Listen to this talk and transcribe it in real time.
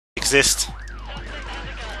exist.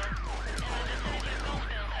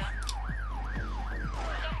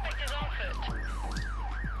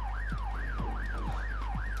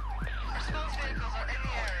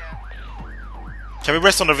 Can we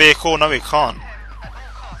rest on the vehicle? No, we can't.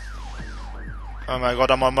 Oh my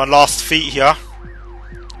god, I'm on my last feet here.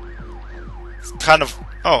 It's kind of...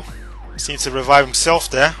 Oh, he seems to revive himself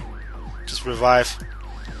there. Just revive.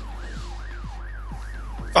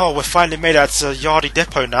 Oh, we finally made it to Yardie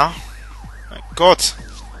Depot now. My god.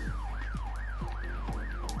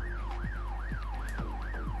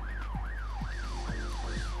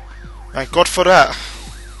 Thank God for that.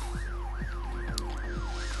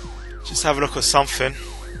 Just have a look at something.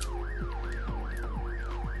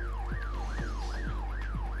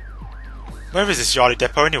 Where is this Yardie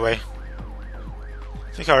Depot anyway?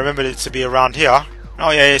 I think I remembered it to be around here.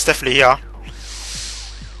 Oh yeah, it's definitely here.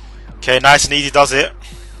 Okay, nice and easy does it.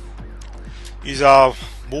 Use our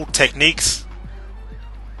wall techniques.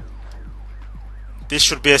 This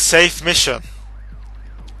should be a safe mission.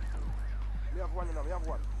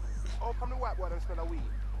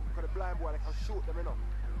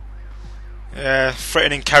 Yeah,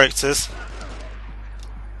 threatening characters.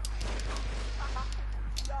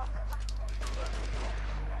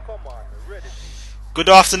 Good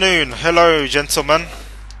afternoon. Hello, gentlemen.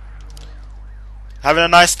 Having a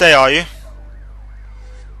nice day, are you?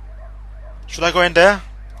 Should I go in there?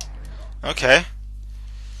 Okay.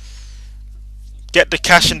 Get the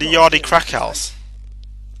cash in the Yardie crack house.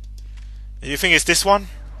 You think it's this one?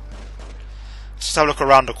 Just have a look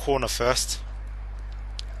around the corner first.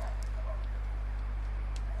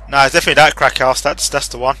 Nah, it's definitely that crack house. That's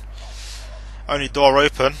the one. Only door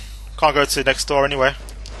open. Can't go to the next door anyway.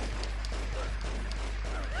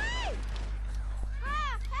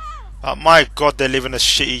 Oh my god, they live in a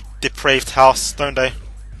shitty, depraved house, don't they?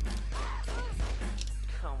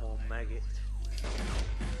 Come on, maggot.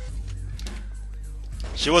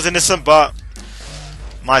 She was innocent, but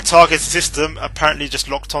my target system apparently just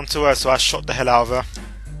locked onto her, so I shot the hell out of her.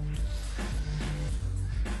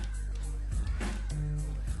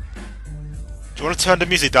 Do you want to turn the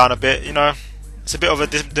music down a bit? You know, it's a bit of a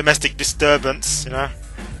domestic disturbance, you know.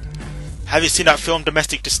 Have you seen that film,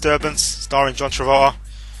 Domestic Disturbance, starring John Travolta?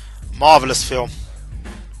 Marvellous film.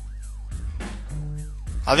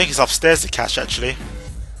 I think it's upstairs, the cash, actually.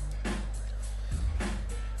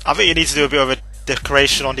 I think you need to do a bit of a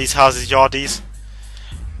decoration on these houses, Yardies.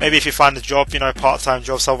 Maybe if you find a job, you know, part-time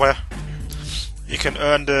job somewhere, you can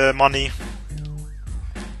earn the money.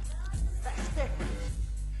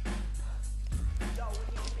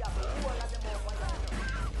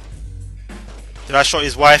 Did I shot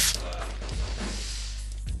his wife?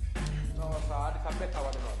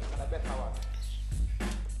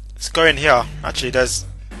 Let's go in here. Actually, there's...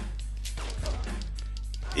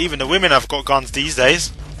 Even the women have got guns these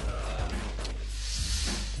days.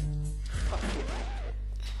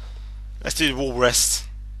 Let's do the wall rest.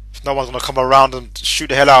 If no one's gonna come around and shoot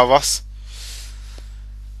the hell out of us.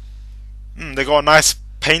 They got a nice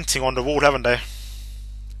painting on the wall, haven't they?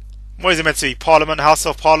 What is it meant to be? Parliament? House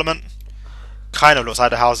of Parliament? Kind of looks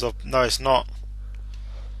like the House of... No, it's not.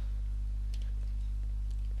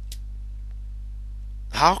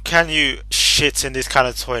 How can you shit in these kind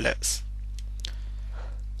of toilets?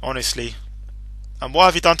 Honestly. And what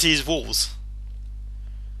have you done to these walls?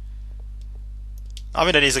 I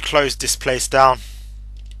think they need to close this place down.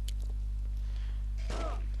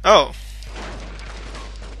 Oh.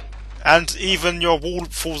 And even your wall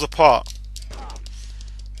falls apart.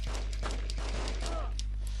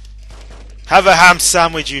 Have a ham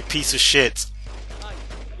sandwich, you piece of shit. Hey,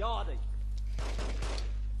 Yardie.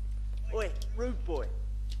 Oi, rude boy.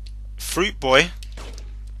 Fruit boy?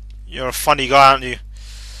 You're a funny guy, aren't you?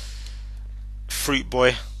 Fruit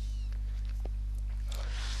boy.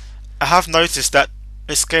 I have noticed that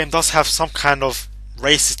this game does have some kind of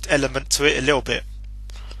racist element to it a little bit.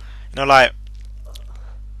 You know, like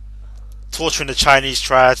torturing the Chinese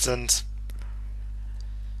tribes and,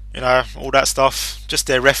 you know, all that stuff. Just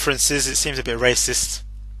their references, it seems a bit racist.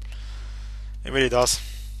 It really does.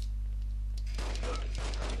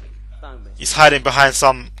 He's hiding behind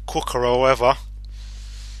some cooker or whatever.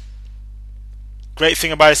 Great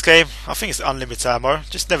thing about this game, I think it's unlimited ammo.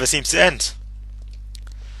 Just never seems to end.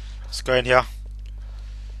 Let's go in here.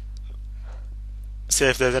 See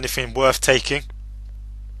if there's anything worth taking.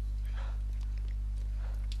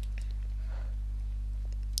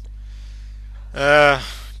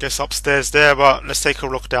 Guess upstairs there, but let's take a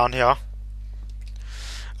look down here.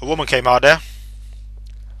 A woman came out there.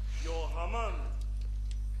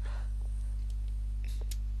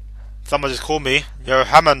 Someone just called me. Yo,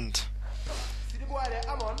 Hammond. See the boy there,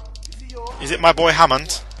 Hammond? Is it my boy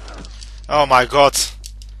Hammond? Oh my god.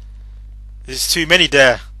 There's too many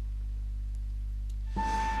there.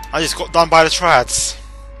 I just got done by the triads.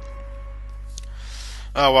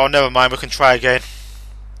 Oh well, never mind, we can try again.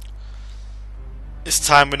 This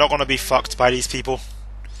time we're not going to be fucked by these people.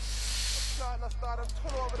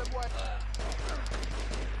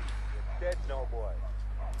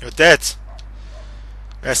 You're dead.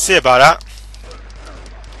 Let's see about that.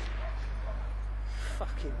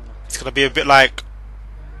 It's going to be a bit like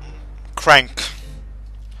Crank.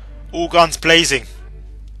 All guns blazing.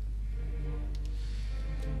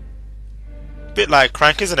 Bit like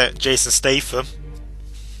Crank, isn't it? Jason Statham.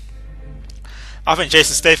 I think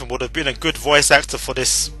Jason Statham would have been a good voice actor for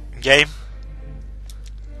this game.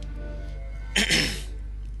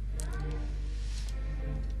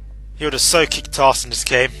 He would have so kicked ass in this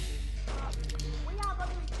game.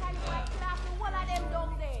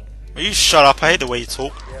 Will you shut up? I hate the way you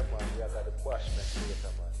talk.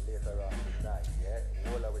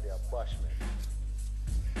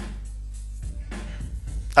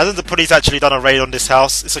 Hasn't the police actually done a raid on this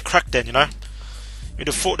house? It's a crack den, you know? You'd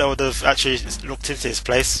have thought they would have actually looked into this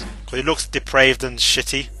place. Because it looks depraved and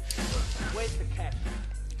shitty.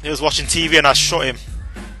 He was watching TV and I shot him.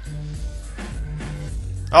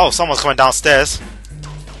 Oh, someone's coming downstairs.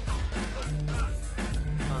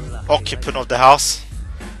 Occupant of the house.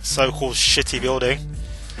 So-called shitty building.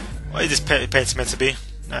 What is this painting meant to be?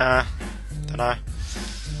 Don't know.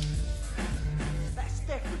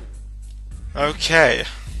 Okay.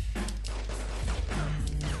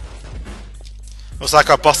 Looks like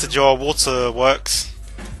I busted your waterworks.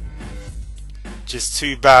 Which is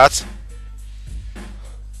too bad.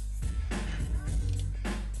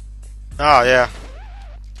 Oh yeah.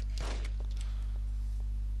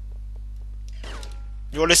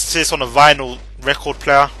 You're listening to this on a vinyl record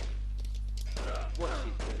player.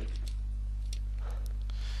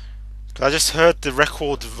 I just heard the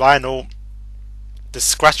record vinyl, the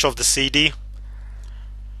scratch of the CD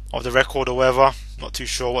of the record or whatever. Not too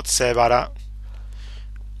sure what to say about that.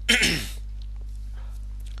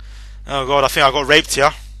 Oh god, I think I got raped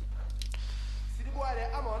here.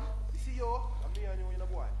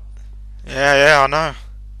 Yeah, I know.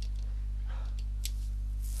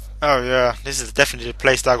 Oh yeah, this is definitely the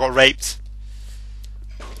place that I got raped.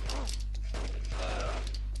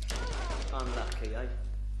 Unlucky, eh?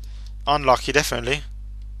 Unlucky, definitely.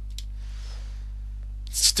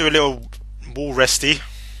 Let's do a little wall resty.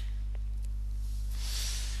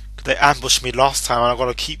 They ambushed me last time and I've got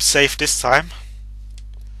to keep safe this time.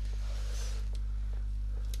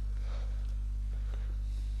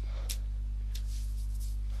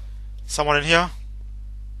 Someone in here?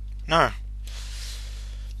 No.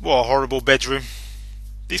 What a horrible bedroom.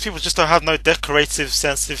 These people just don't have no decorative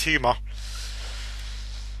sense of humour.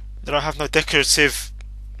 They don't have no decorative...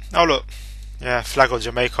 Oh look. Yeah, flag of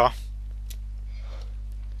Jamaica.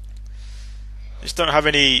 They just don't have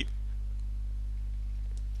any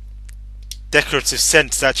decorative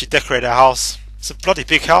sense to actually decorate their house. It's a bloody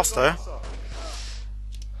big house though.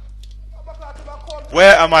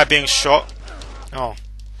 Where am I being shot? Oh.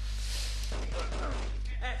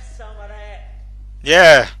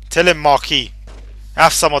 Yeah, tell him, Marquis.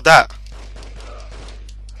 Have some of that.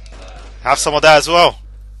 Have some of that as well.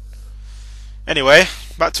 Anyway,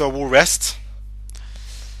 back to a wall rest.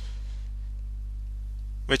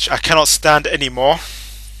 Which I cannot stand anymore.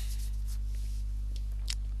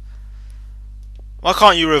 Why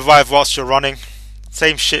can't you revive whilst you're running?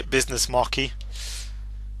 Same shit business, Marquis.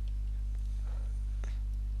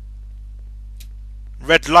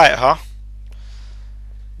 Red light, huh?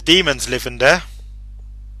 Demons living there.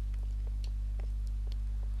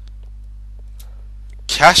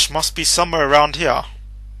 Cash must be somewhere around here.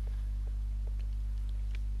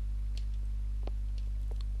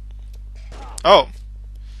 Oh.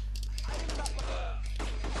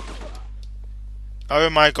 Oh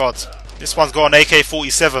my god. This one's got an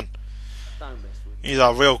AK-47. These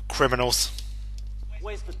are real criminals.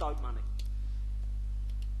 Where's the dope money?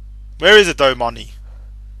 Where is the dope money?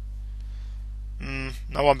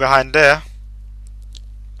 No one behind there.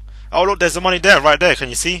 Oh look, there's the money there, right there. Can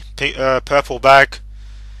you see? Purple bag.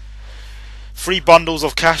 3 bundles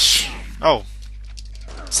of cash. Oh.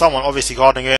 Someone obviously guarding it.